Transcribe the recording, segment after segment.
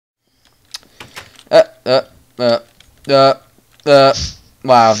Wow,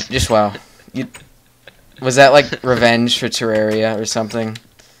 just wow. Was that like revenge for Terraria or something?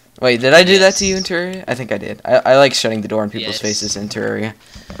 Wait, did I do that to you in Terraria? I think I did. I like shutting the door in people's faces in Terraria.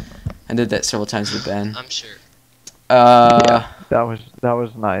 I did that several times with Ben. I'm sure. Yeah, that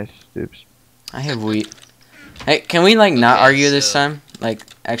was nice, Stoops. I have wheat. Hey, can we like not Okay, argue this so- time? Like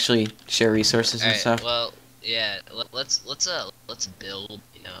actually share resources and Alright, stuff. well, yeah. Let's build.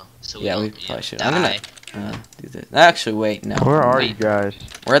 You know, so Yeah, we we don't probably should. die. I'm gonna do this. Actually, wait, no. Where are Wait. you guys?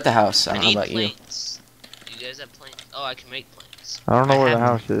 We're at the house. I I don't know need about you. planks. Do you guys have planks? Oh, I can make planks. I don't know where the have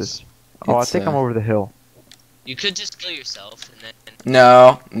house planks. is. Oh, I It's, think I'm over the hill. You could just kill yourself and then.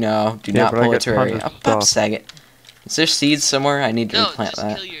 No, do Yeah, not but I pull a got tons Terraria. of Oh, pop stuff. saget. Is there seeds somewhere? I need to No, replant just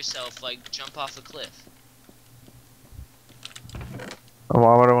that. kill yourself. Like jump off a cliff. Oh,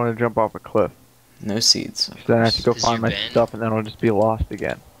 why would I want to jump off a cliff? No seeds. So then I have to go 'Cause find you're my Ben. stuff and then I'll just be lost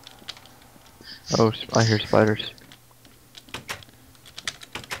again. Oh, I hear spiders.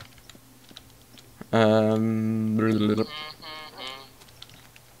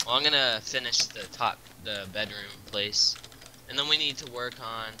 Well, I'm gonna finish the bedroom place, and then we need to work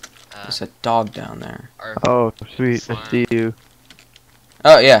on There's a dog down there. our. Oh, sweet. I Farm. see you.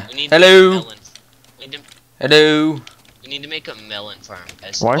 Oh yeah. We need to Hello. make a melon. Hello. We need to make a melon farm,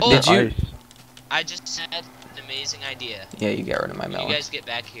 guys. Why is Oh, there Did you- ice? I just had an amazing idea. Yeah, you get rid of my When you melon. guys get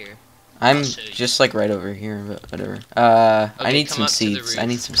back here. I'm I'll show you. just like right over here, but whatever. I Okay, need come some up to the seeds. I roof.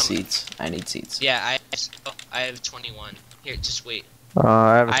 need some Come- seeds. I need seeds. Yeah, I have 21. Here, just wait.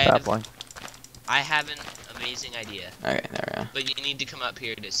 I have a I have- sapling. I have an amazing idea, Okay, there we go. but you need to come up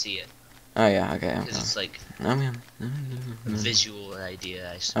here to see it, Oh yeah, okay. because it's like I'm a visual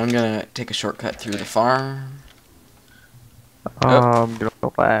idea. I suppose. gonna take a shortcut through the farm. I'm gonna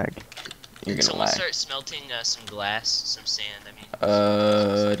lag. You're Can gonna someone lag. start smelting some glass, some sand? I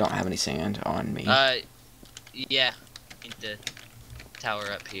mean. I don't have any sand on me. Yeah. Need the tower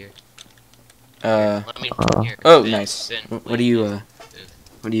up here. Let me. Here, Oh, Ben, nice. Ben, What wait, are you, Ben,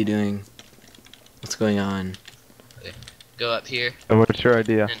 what are you doing? What's going on? Go up here And what's your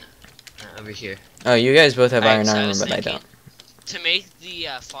idea? and over here. Oh, you guys both have Alright, iron so I armor, was but I thinking- don't. To make the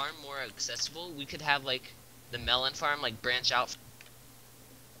farm more accessible, we could have like the melon farm like branch out,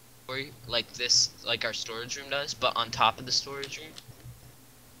 or like this, like our storage room does, but on top of the storage room.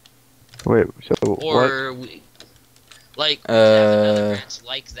 Wait, so what? Or we have another branch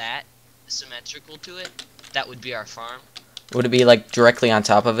like that, symmetrical to it. That would be our farm. Would it be like directly on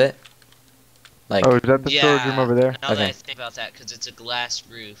top of it? Like, Oh, is that the storage room over there? Now that Okay. I think about that, because it's a glass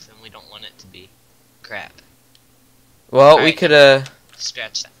roof and we don't want it to be crap. well, we Alright. could,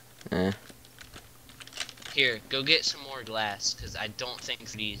 Scratch that. eh. Here, go get some more glass, because I don't think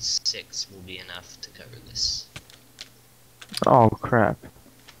these 6 will be enough to cover this. Oh crap.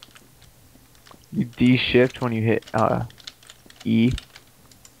 You D-shift when you hit E.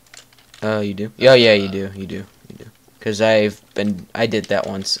 Oh, you do? Oh, yeah, you do. You do. Because I did that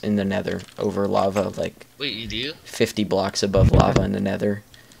once in the nether over lava, like Wait, you do? 50 blocks above lava in the nether.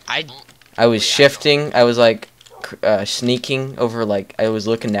 I don't. I was Wait, shifting, I was like sneaking over, like I was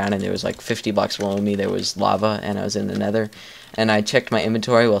looking down and there was like 50 blocks below me there was lava and I was in the nether. And I checked my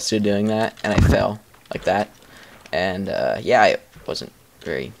inventory while still doing that and I fell like that. And yeah, it wasn't a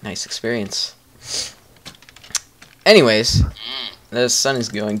very nice experience. Anyways, the sun is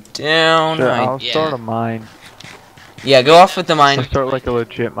going down. Sure, I- I'll yeah. start a mine. yeah, go off with the I'll mine. start like a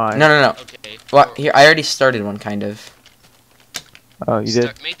legit mine. No. Okay. What? Here, I already started one, kind of. Oh, you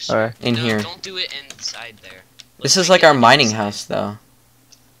did? Make sure. Alright. In no, here. Don't do it inside there. This Let's is make like it our mining inside. house, though.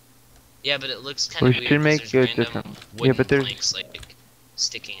 Yeah, but it looks kind We of weird. should 'cause make there's a random different- yeah, wooden but there's- planks, like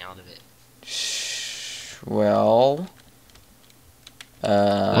sticking out of it. Well,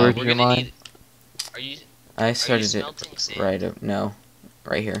 Where's we're your gonna mine? need. Are you I started it smelting sand? right. No,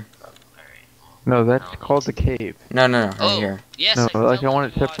 right here. Alright. No, that's Oh, called the cave. No, right Oh, here. yes. No, I like I fell want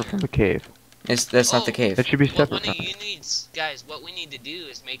in it the separate water. from the cave. That's not the Oh. cave. It should be What separate one from of you needs, guys? What we need to do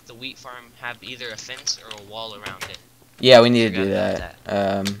is make the wheat farm have either a fence or a wall around it. Yeah, we need to do Forgot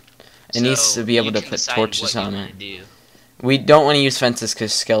that. It needs to be able you to can put decide torches what you on wanna it. do. We don't want to use fences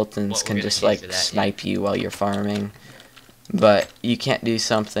because skeletons What we're can gonna just do like for that, yeah. snipe you while you're farming. But you can't do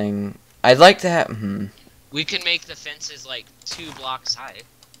something. I'd like to have. We can make the fences like 2 blocks high.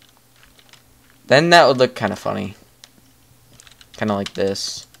 Then that would look kind of funny. Kind of like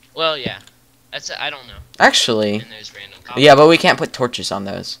this. Well, yeah. I don't know. Actually, And there's random. yeah, but we can't put torches on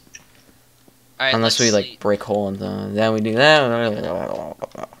those. Alright, Unless we like break hole in them, then we do that.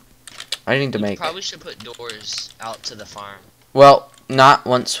 I need to We make. probably should put doors out to the farm. Well, not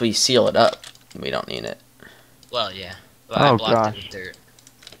once we seal it up. We don't need it. Well, yeah. But Oh, I blocked it gosh. with dirt.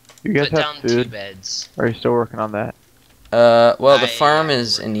 You guys Put have down 2 food? beds. Or are you still working on that? Well, the I, farm yeah,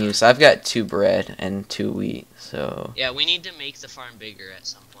 is we're in not. use. I've got 2 bread and 2 wheat, so... Yeah, we need to make the farm bigger at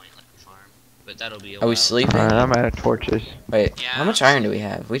some point, like the farm. But that'll be a Are we while. sleeping? Alright, I'm out of torches. Wait, Yeah, how much I'm iron do we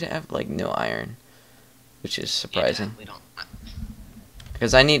have? We have, like, no iron, which is Yeah, surprising. we don't.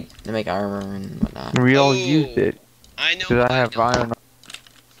 Because I need to make armor and whatnot. We all Oh, used it. I know. Because I have know.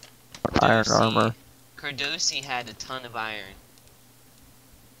 iron armor. Cardosi had a ton of iron.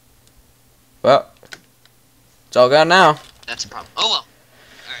 Well, it's all gone now. That's a problem. Oh well.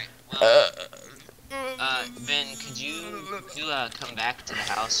 Alright, well, Ben, could you come back to the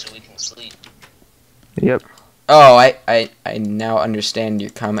house so we can sleep? Yep. Oh, I now understand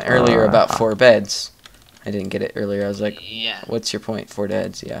your comment earlier about 4 beds. I didn't get it earlier. I was like, Yeah. what's your point? 4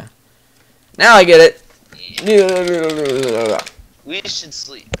 beds, yeah. Now I get it. We should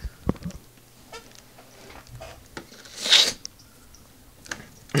sleep.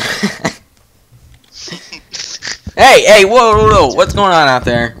 Hey, whoa, what's going on out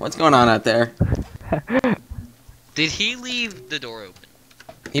there? What's going on out there? Did he leave the door open?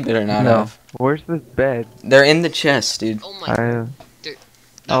 He better not No. have. Where's the bed? They're in the chest, dude. Oh my.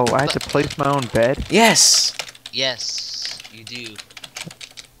 Oh, I had to place my own bed? Yes. Yes, you do.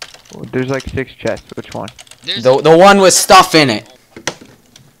 There's like 6 chests. Which one? There's The one with stuff in it.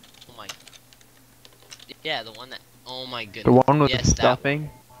 Oh my. Yeah, the one that. Oh my goodness. The one with yes, the that one. stuffing?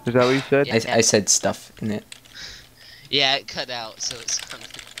 Is that what you said? Yeah. I said stuff in it. Yeah, it cut out, so it's kind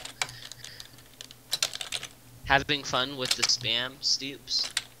of. Having fun with the spam, Stoops?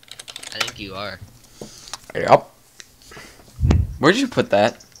 I think you are. Yep. Where did you put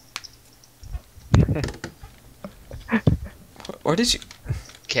that? Where did you?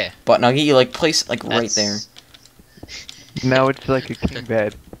 Okay. Butt nugget, you like place it like right there. Now it's like a king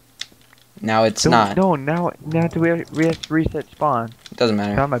bed. Now it's No, not. No, now do we have to reset spawn. It doesn't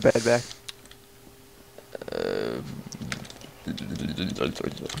matter. Got my bed back.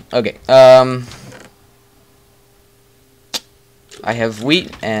 Okay. I have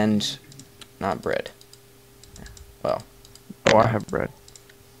wheat and not bread. Well. Oh, I have bread.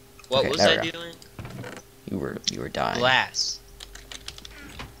 What Okay, was there I we doing? You were dying. Glass.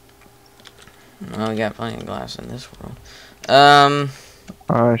 Well, we got plenty of glass in this world.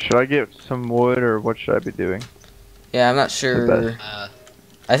 Should I get some wood or what should I be doing? Yeah, I'm not sure.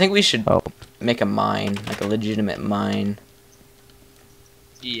 I think we should Oh. make a mine, like a legitimate mine.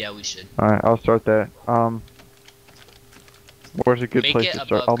 Yeah, we should. Alright, I'll start that. Where's a good Make place it to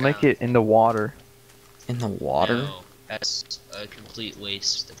start? above I'll make ground. it in the water. In the water? No, that's a complete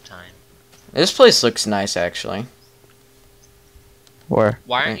waste of time. This place looks nice, actually. Where?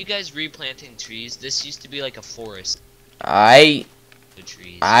 Why Okay. aren't you guys replanting trees? This used to be like a forest I of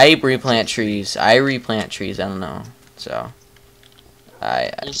trees. replant trees. I replant trees. I don't know. So,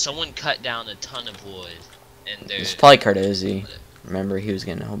 Well, someone cut down a ton of wood, and it's there's probably Cardosi. Remember, he was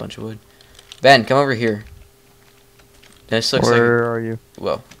getting a whole bunch of wood. Ben, come over here. This looks Where are you?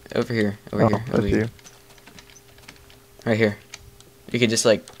 Whoa, over here, over Oh, here, that's over here, you. right here. You can just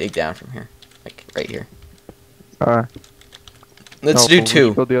like dig down from here, like right here. Let's No, do we 2.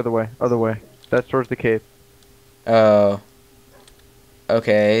 should go the other way. Other way. That's towards the cave. Oh.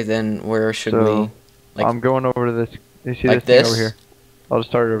 Okay, then where should So, we? Like- I'm going over to this. You see Like this thing this? over here? I'll just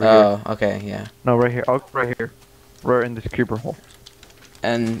start it over here. Oh, okay, yeah. No, right here. I'll go right here. Right in this creeper hole.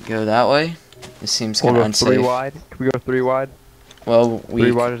 And go that way. It seems We'll kind of go unsafe. 3 wide. Can we go 3 wide? Well,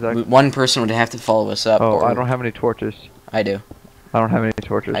 3 wide is that? one person would have to follow us up. Oh, or I don't have any torches. I do. I don't have any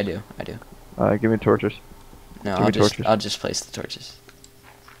torches. I do. I do. Give me torches. No, Give me torches. I'll just place the torches.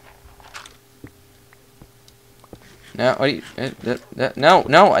 No, what do you? No,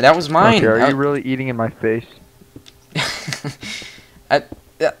 that was mine. Okay, are you really eating in my face?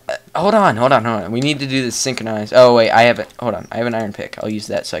 Hold on. We need to do this synchronized. Oh wait, I have it. Hold on, I have an iron pick. I'll use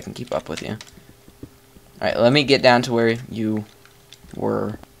that so I can keep up with you. All right, let me get down to where you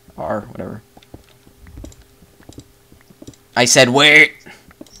are, whatever. I said where.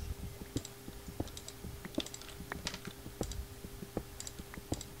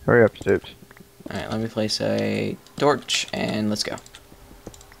 Hurry up, Stoops. Alright, let me place a torch and let's go.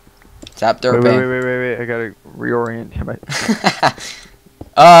 Stop dirt, Wait. I gotta reorient him.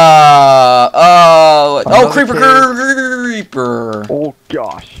 Creeper! Oh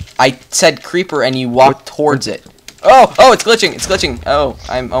gosh. I said creeper and you walked towards it. Oh, it's glitching. Oh,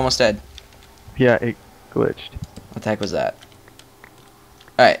 I'm almost dead. Yeah, it glitched. What the heck was that?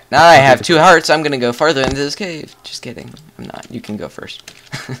 Alright, now I have 2 hearts, I'm gonna go farther into this cave. Just kidding. I'm not. You can go first.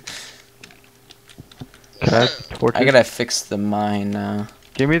 Can I have torches? I gotta fix the mine now.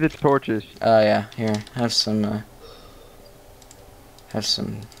 Give me the torches. Oh yeah, here. Have some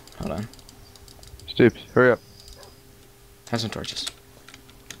Hold on. Stoops, hurry up. Have some torches.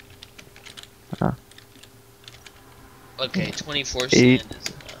 Okay, 24 8. sand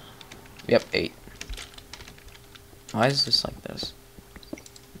is Yep, 8. Why is this like this?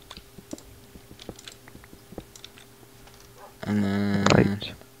 And then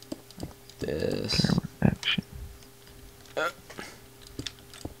Right. this. Camera action.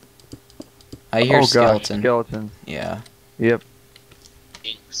 I hear Oh gosh, skeleton. skeleton. Yeah. Yep.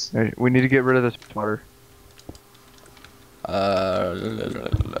 Jinx. Alright, we need to get rid of this water. La, la, la,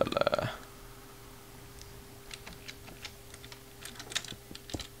 la, la.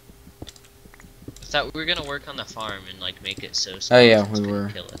 I thought we were gonna work on the farm and like make it so Oh, yeah, skeletons we couldn't were.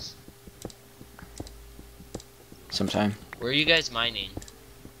 kill us. Sometime. Where are you guys mining?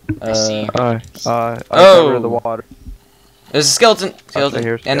 I see. I got rid of the Oh! water. There's a skeleton, I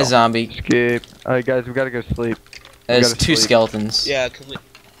hear and a skeleton. zombie. Escape. Alright guys, we gotta go sleep. There's gotta 2 sleep. skeletons. Yeah, can we?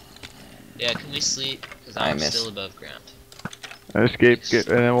 Yeah, can we sleep? Because I I'm missed. still above ground. Escape,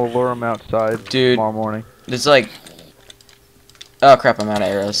 and then we'll lure them outside Dude. tomorrow morning. There's like... Oh crap, I'm out of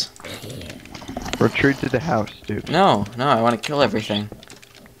arrows. Retreat to the house, dude. No, I want to kill everything.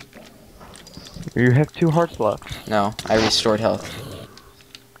 You have 2 hearts left. No, I restored health.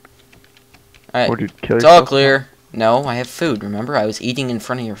 Alright, Or dude, kill it's all yourself? clear. No, I have food, remember? I was eating in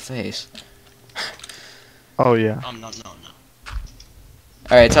front of your face. Oh yeah. No.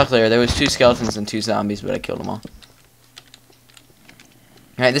 Alright, it's all clear. There was 2 skeletons and 2 zombies, but I killed them all.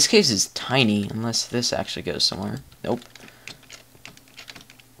 Alright, this cave is tiny, unless this actually goes somewhere. Nope.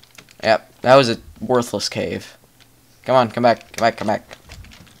 Yep, that was a worthless cave. Come on, come back, come back, come back.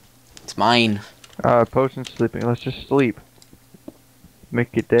 It's mine. Posting sleeping. Let's just sleep. Make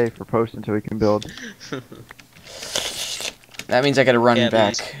it day for posting so we can build. That means I gotta run Yeah,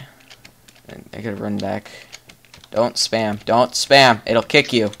 back. I gotta run back. Don't spam. Don't spam. It'll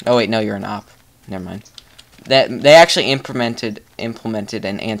kick you. Oh wait, no, you're an op. Never mind. They actually implemented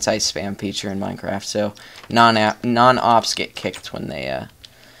an anti-spam feature in Minecraft, so non-ops get kicked when they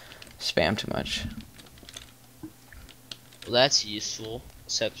spam too much. Well, that's useful,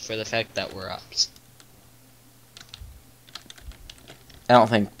 except for the fact that we're ops. I don't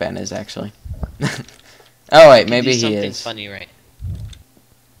think Ben is actually. Oh wait, You maybe do he something is. funny, right?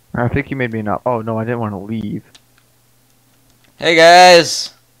 I think you made me not. Oh no, I didn't want to leave. Hey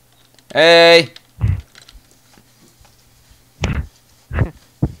guys. Hey.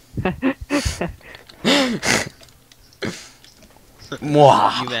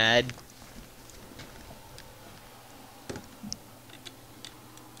 Mwah. You mad?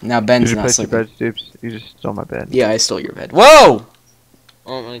 Now Did Ben's you not place your sleeping. bed, Stoops? You just stole my bed. Yeah, I stole your bed. Whoa!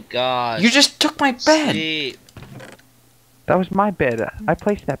 Oh my gosh. You just took my bed. Sleep. That was my bed. I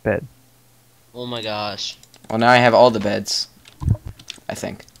placed that bed. Oh my gosh. Well, now I have all the beds. I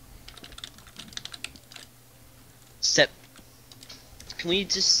think. Step. Can we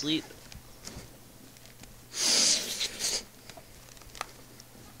just sleep?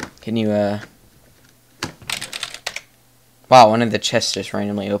 Can you, Wow, one of the chests just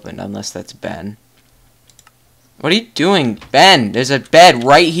randomly opened, unless that's Ben. What are you doing? Ben, there's a bed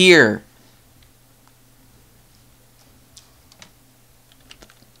right here.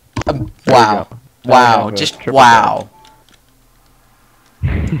 Wow. go. Now we Wow, have a just triple wow.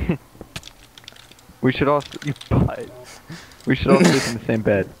 We should all we should all sleep in the same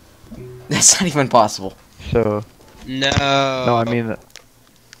bed. That's not even possible. So No. no, I mean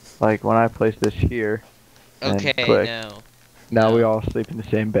like when I place this here, and Okay, click, no. now we all sleep in the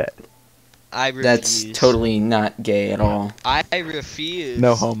same bed. I refuse. That's totally not gay at all. I refuse.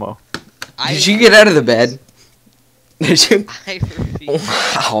 No homo. Did you get out of the bed? Did you? I refuse.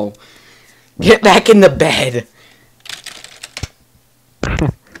 Wow. Get back in the bed.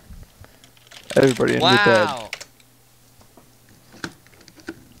 Everybody in the bed. Wow.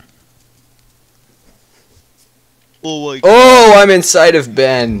 Oh my god. Oh, I'm inside of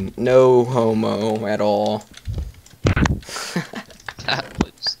Ben. No homo at all. That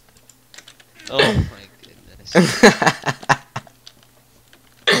was. Oh my goodness.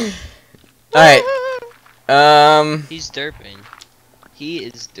 Alright. He's derping. He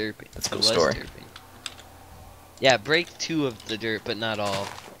is derping. That's a Or cool was story. derping. Yeah, break 2 of the dirt, but not all.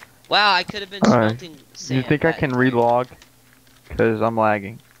 Wow, I could have been Alright. smelting Do sand. you think I that can entire- relog? Cause I'm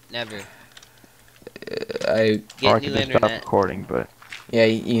lagging. Never. I Get or I new can just stop internet. recording, but Yeah,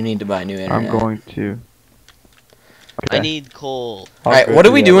 you need to buy new internet. I'm going to. I need coal. I'll Alright, go what are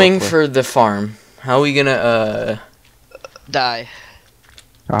through we that real doing quick. for the farm? How are we gonna, Die.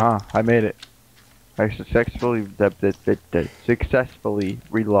 I made it. I successfully successfully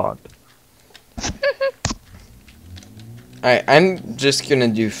relogged. Alright, I'm just gonna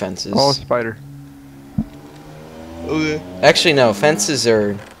do fences. Oh, spider. Okay. Actually, no, fences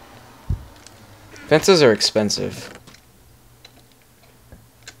are expensive.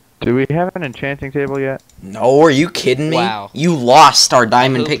 Do we have an enchanting table yet? No, are you kidding me? Wow. You lost our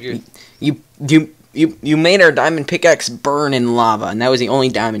diamond hope pick. You made our diamond pickaxe burn in lava, and that was the only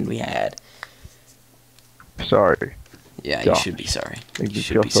diamond we had. Sorry. Yeah, you Gosh. should be sorry. Makes me You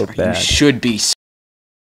should feel be so sorry. You bad. should be